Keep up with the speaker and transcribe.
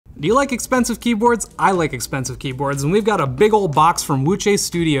Do you like expensive keyboards? I like expensive keyboards, and we've got a big old box from Wuche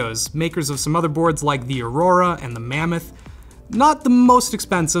Studios, makers of some other boards like the Aurora and the Mammoth. Not the most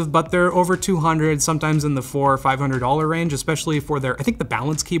expensive, but they're over 200, sometimes in the $400 or $500 range, especially for their, I think the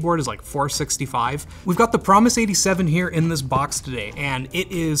balance keyboard is like $465. We've got the Promise87 here in this box today, and it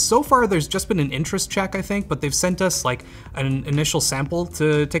is, so far there's just been an interest check, I think, but they've sent us like an initial sample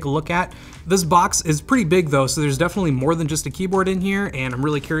to take a look at. This box is pretty big though, so there's definitely more than just a keyboard in here, and I'm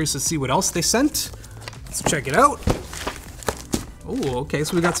really curious to see what else they sent. Let's check it out. Oh, okay,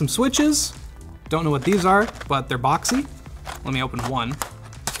 so we got some switches. Don't know what these are, but they're boxy. Let me open one.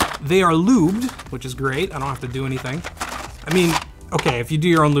 They are lubed, which is great. I don't have to do anything. I mean, okay, if you do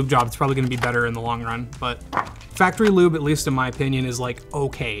your own lube job, it's probably gonna be better in the long run, but factory lube, at least in my opinion, is like,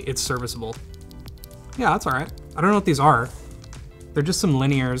 okay, it's serviceable. Yeah, that's all right. I don't know what these are. They're just some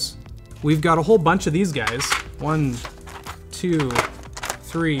linears. We've got a whole bunch of these guys. 1, 2,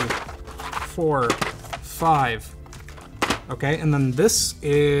 3, 4, 5. Okay, and then this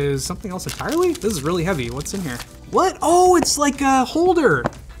is something else entirely? This is really heavy. What's in here? What? Oh, it's like a holder.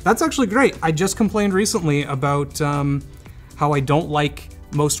 That's actually great. I just complained recently about how I don't like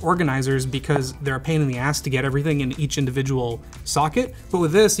most organizers because they're a pain in the ass to get everything in each individual socket. But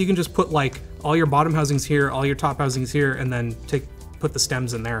with this, you can just put like all your bottom housings here, all your top housings here, and then put the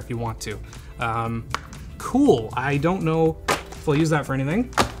stems in there if you want to. Cool. I don't know if I'll use that for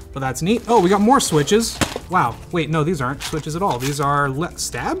anything, but that's neat. Oh, we got more switches. Wow. Wait, no, these aren't switches at all. These are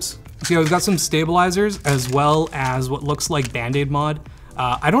stabs? So yeah, we've got some stabilizers as well as what looks like Band-Aid mod.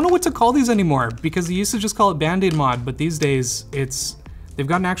 I don't know what to call these anymore because they used to just call it Band-Aid mod, but these days they've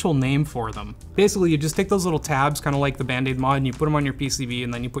got an actual name for them. Basically, you just take those little tabs, kind of like the Band-Aid mod, and you put them on your PCB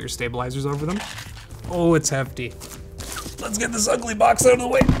and then you put your stabilizers over them. Oh, it's hefty. Let's get this ugly box out of the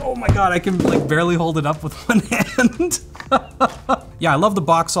way. Oh my God, I can like barely hold it up with one hand. Yeah, I love the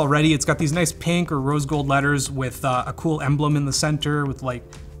box already. It's got these nice pink or rose gold letters with a cool emblem in the center with like,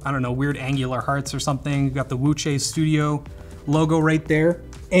 I don't know, weird angular hearts or something. You've got the Wuche Studio logo right there.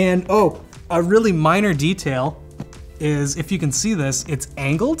 And oh, a really minor detail is, if you can see this, it's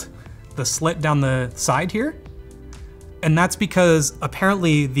angled, the slit down the side here. And that's because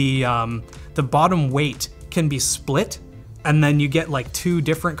apparently the bottom weight can be split, and then you get like 2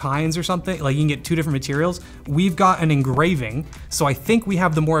 different kinds or something, like you can get 2 different materials. We've got an engraving, so I think we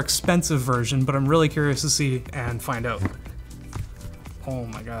have the more expensive version, but I'm really curious to see and find out. Oh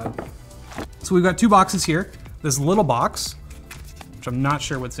my God. So we've got 2 boxes here. This little box, which I'm not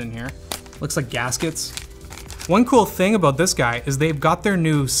sure what's in here. Looks like gaskets. One cool thing about this guy is they've got their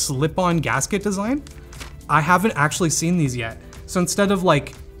new slip-on gasket design. I haven't actually seen these yet. So instead of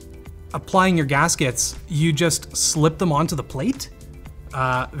like applying your gaskets, you just slip them onto the plate.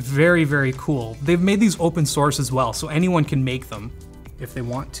 Very, very cool. They've made these open source as well, so anyone can make them if they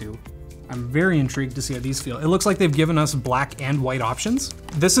want to. I'm very intrigued to see how these feel. It looks like they've given us black and white options.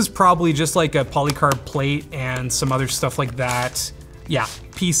 This is probably just like a polycarb plate and some other stuff like that. Yeah,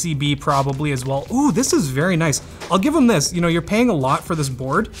 PCB probably as well. Ooh, this is very nice. I'll give them this. You know, you're paying a lot for this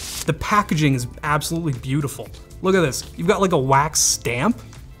board. The packaging is absolutely beautiful. Look at this. You've got like a wax stamp.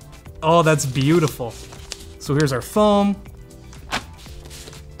 Oh, that's beautiful. So here's our foam.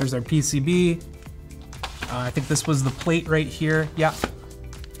 There's our PCB. I think this was the plate right here. Yeah.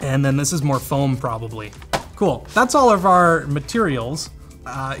 And then this is more foam probably. Cool, that's all of our materials.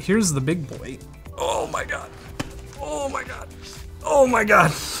 Here's the big boy. Oh my God. Oh my God. Oh my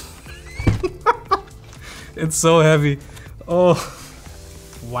God. It's so heavy. Oh,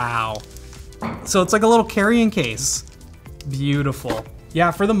 wow. So it's like a little carrying case. Beautiful. Yeah,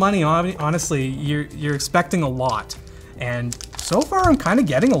 for the money, honestly, you're expecting a lot. And so far I'm kind of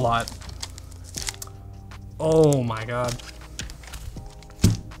getting a lot. Oh my God.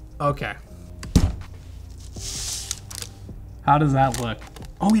 Okay. How does that look?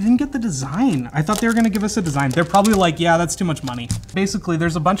 Oh, we didn't get the design. I thought they were gonna give us a design. They're probably like, yeah, that's too much money. Basically,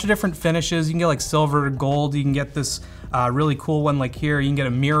 there's a bunch of different finishes. You can get like silver, gold. You can get this really cool one like here. You can get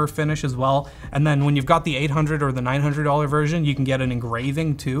a mirror finish as well. And then when you've got the $800 or the $900 version, you can get an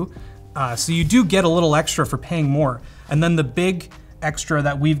engraving too. So you do get a little extra for paying more. And then the big extra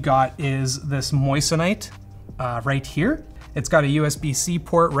that we've got is this moissanite right here. It's got a USB-C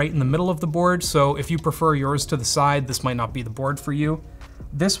port right in the middle of the board, so if you prefer yours to the side, this might not be the board for you.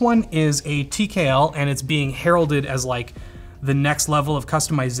 This one is a TKL, and it's being heralded as like the next level of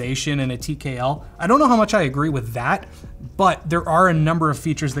customization in a TKL. I don't know how much I agree with that, but there are a number of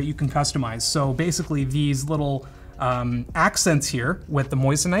features that you can customize. So basically these little accents here with the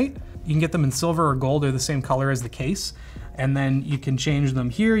moissanite, you can get them in silver or gold. They're the same color as the case. And then you can change them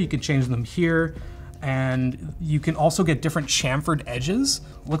here, you can change them here. And you can also get different chamfered edges.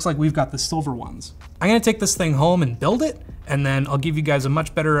 Looks like we've got the silver ones. I'm gonna take this thing home and build it, and then I'll give you guys a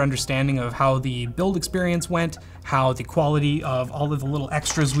much better understanding of how the build experience went, how the quality of all of the little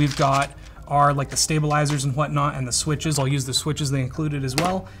extras we've got are, like the stabilizers and whatnot, and the switches. I'll use the switches they included as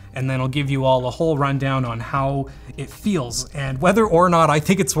well, and then I'll give you all a whole rundown on how it feels and whether or not I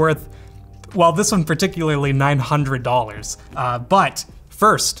think it's worth, well, this one particularly, $900. But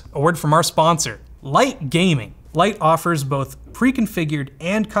first, a word from our sponsor, Light Gaming. Light offers both pre-configured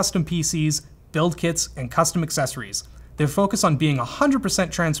and custom PCs, build kits, and custom accessories. They focus on being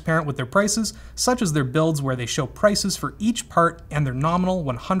 100% transparent with their prices, such as their builds where they show prices for each part and their nominal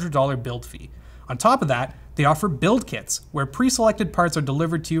 $100 build fee. On top of that, they offer build kits, where pre-selected parts are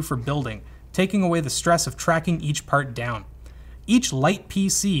delivered to you for building, taking away the stress of tracking each part down. Each Light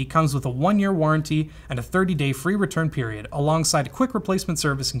PC comes with a 1-year warranty and a 30-day free return period, alongside a quick replacement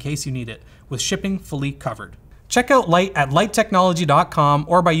service in case you need it, with shipping fully covered. Check out Light at lighttechnology.com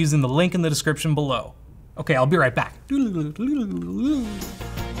or by using the link in the description below. Okay, I'll be right back.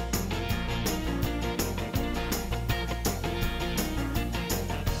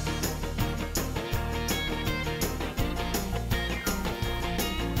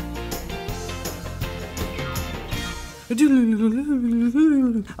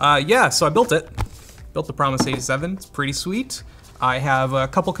 Yeah, so I built it. Built the Promise87, it's pretty sweet. I have a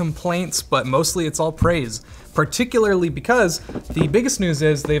couple complaints, but mostly it's all praise. Particularly because the biggest news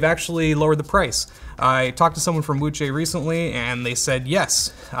is they've actually lowered the price. I talked to someone from Wuche recently and they said,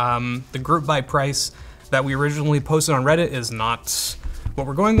 yes, the group buy price that we originally posted on Reddit is not what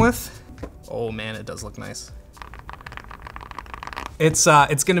we're going with. Oh man, it does look nice. It's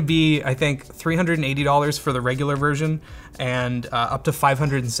gonna be, I think, $380 for the regular version and up to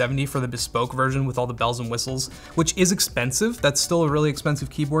 $570 for the bespoke version with all the bells and whistles, which is expensive. That's still a really expensive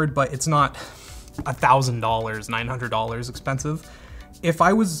keyboard, but it's not $1,000, $900 expensive. If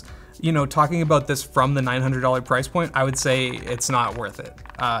I was, you know, talking about this from the $900 price point, I would say it's not worth it.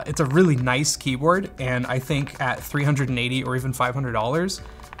 It's a really nice keyboard, and I think at $380 or even $500,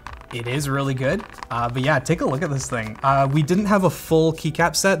 it is really good. But yeah, take a look at this thing. We didn't have a full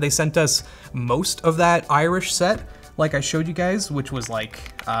keycap set. They sent us most of that Irish set, like I showed you guys, which was like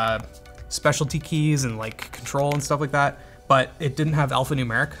specialty keys and like control and stuff like that, but it didn't have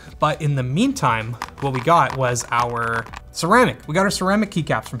alphanumeric. But in the meantime, what we got was our ceramic. We got our ceramic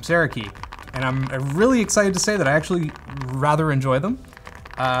keycaps from Cerakey, and I'm really excited to say that I actually rather enjoy them.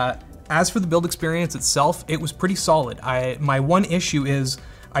 As for the build experience itself, it was pretty solid. My one issue is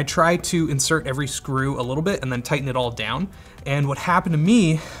I tried to insert every screw a little bit and then tighten it all down. And what happened to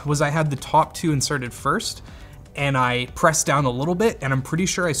me was I had the top two inserted first and I pressed down a little bit, and I'm pretty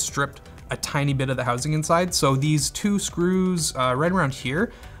sure I stripped a tiny bit of the housing inside. So these two screws right around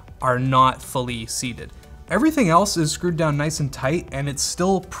here are not fully seated. Everything else is screwed down nice and tight, and it's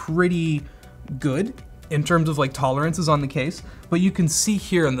still pretty good in terms of like tolerances on the case. But you can see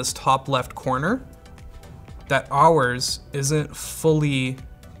here in this top left corner that ours isn't fully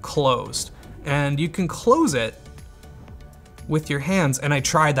closed, and you can close it with your hands, and I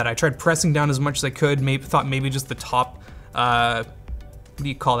tried that. I tried pressing down as much as I could, thought maybe just the top, what do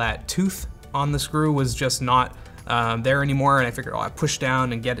you call that, tooth on the screw was just not there anymore, and I figured, oh, I push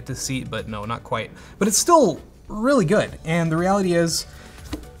down and get it to seat, but no, not quite. But it's still really good, and the reality is,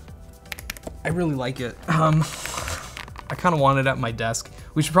 I really like it. I kind of want it at my desk.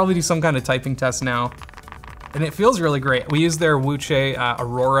 We should probably do some kind of typing test now. And it feels really great. We use their Wuche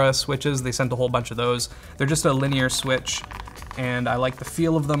Aurora switches. They sent a whole bunch of those. They're just a linear switch, and I like the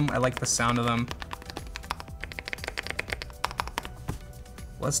feel of them. I like the sound of them.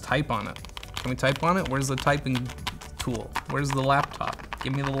 Let's type on it. Can we type on it? Where's the typing tool? Where's the laptop?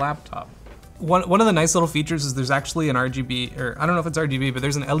 Give me the laptop. One of the nice little features is there's actually an RGB, or I don't know if it's RGB, but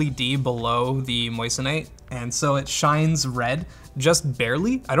there's an LED below the moissanite, and so it shines red, just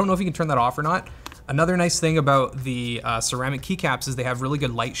barely. I don't know if you can turn that off or not. Another nice thing about the ceramic keycaps is they have really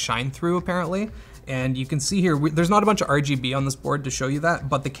good light shine through apparently. And you can see here, there's not a bunch of RGB on this board to show you that,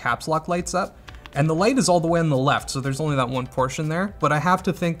 but the caps lock lights up. And the light is all the way on the left, so there's only that one portion there. But I have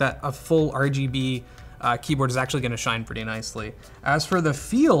to think that a full RGB keyboard is actually gonna shine pretty nicely. As for the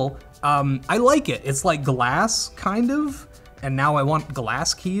feel, I like it. It's like glass, kind of. And now I want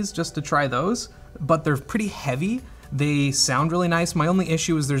glass keys just to try those, but they're pretty heavy. They sound really nice. My only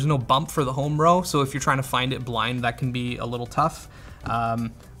issue is there's no bump for the home row, so if you're trying to find it blind, that can be a little tough.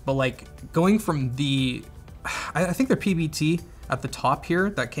 But like going from the, I think they're PBT at the top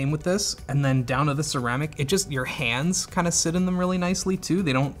here that came with this, and then down to the ceramic, it just, your hands kind of sit in them really nicely too.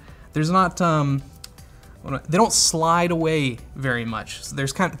 They don't, there's not, they don't slide away very much. So they're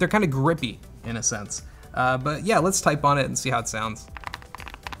kind of grippy, in a sense. But yeah, let's type on it and see how it sounds.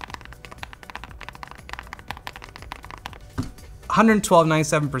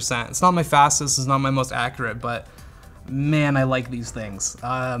 112.97%. It's not my fastest, it's not my most accurate, but man, I like these things.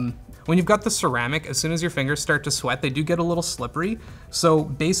 When you've got the ceramic, as soon as your fingers start to sweat, they do get a little slippery. So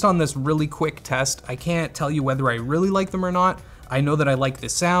based on this really quick test, I can't tell you whether I really like them or not. I know that I like the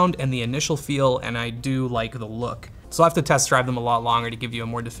sound and the initial feel, and I do like the look. So I'll have to test drive them a lot longer to give you a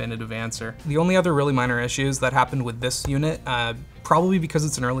more definitive answer. The only other really minor issues that happened with this unit, probably because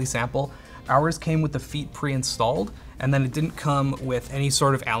it's an early sample, ours came with the feet pre-installed, and then it didn't come with any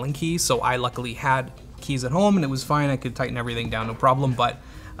sort of Allen key, so I luckily had keys at home and it was fine. I could tighten everything down, no problem, but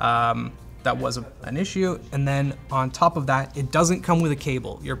that was an issue. And then on top of that, it doesn't come with a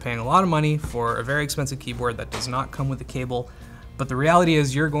cable. You're paying a lot of money for a very expensive keyboard that does not come with a cable, but the reality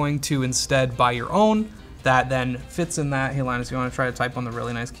is you're going to instead buy your own that then fits in that. Hey Linus, you wanna try to type on the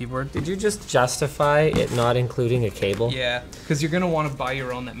really nice keyboard? Did you just justify it not including a cable? Yeah, because you're gonna wanna buy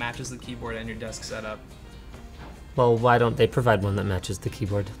your own that matches the keyboard and your desk setup. Well, why don't they provide one that matches the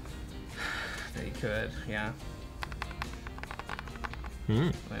keyboard? They could, yeah.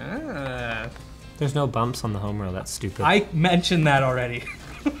 There's no bumps on the home rail, that's stupid. I mentioned that already.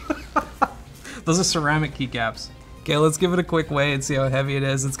 Those are ceramic keycaps. Okay, let's give it a quick weigh and see how heavy it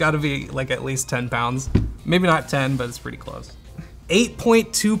is. It's gotta be like at least 10 pounds. Maybe not 10, but it's pretty close.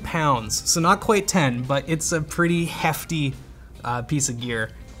 8.2 pounds, so not quite 10, but it's a pretty hefty piece of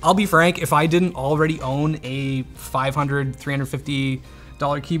gear. I'll be frank, if I didn't already own a $500,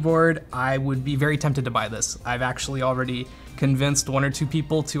 $350 keyboard, I would be very tempted to buy this. I've actually already convinced 1 or 2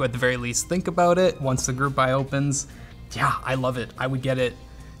 people to at the very least think about it once the group buy opens. Yeah, I love it. I would get it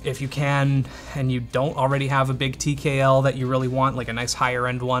if you can, and you don't already have a big TKL that you really want, like a nice higher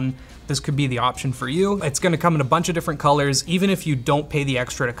end one. This could be the option for you. It's gonna come in a bunch of different colors. Even if you don't pay the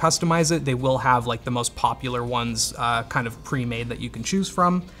extra to customize it, they will have like the most popular ones kind of pre-made that you can choose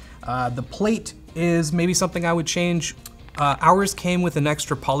from. The plate is maybe something I would change. Ours came with an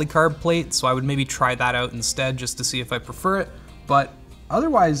extra polycarb plate, so I would maybe try that out instead just to see if I prefer it. But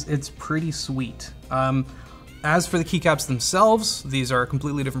otherwise, it's pretty sweet. As for the keycaps themselves, these are a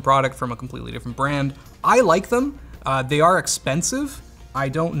completely different product from a completely different brand. I like them. They are expensive. I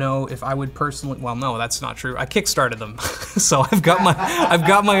don't know if I would personally, well, no, that's not true. I kickstarted them. So I've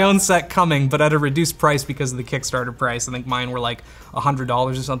got my own set coming, but at a reduced price because of the Kickstarter price. I think mine were like $100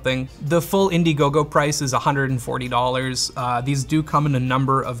 or something. The full Indiegogo price is $140. These do come in a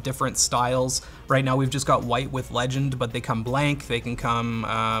number of different styles. Right now we've just got white with Legend, but they come blank. They can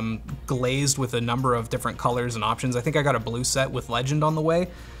come glazed with a number of different colors and options. I think I got a blue set with Legend on the way.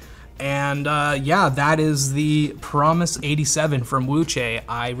 And yeah, that is the Promise87 from Wuche.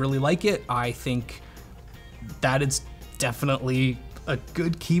 I really like it. I think that it's definitely a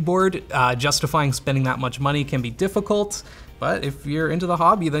good keyboard. Justifying spending that much money can be difficult, but if you're into the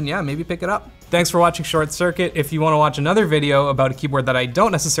hobby, then yeah, maybe pick it up. Thanks for watching Short Circuit. If you want to watch another video about a keyboard that I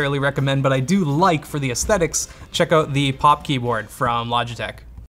don't necessarily recommend, but I do like for the aesthetics, check out the Pop keyboard from Logitech.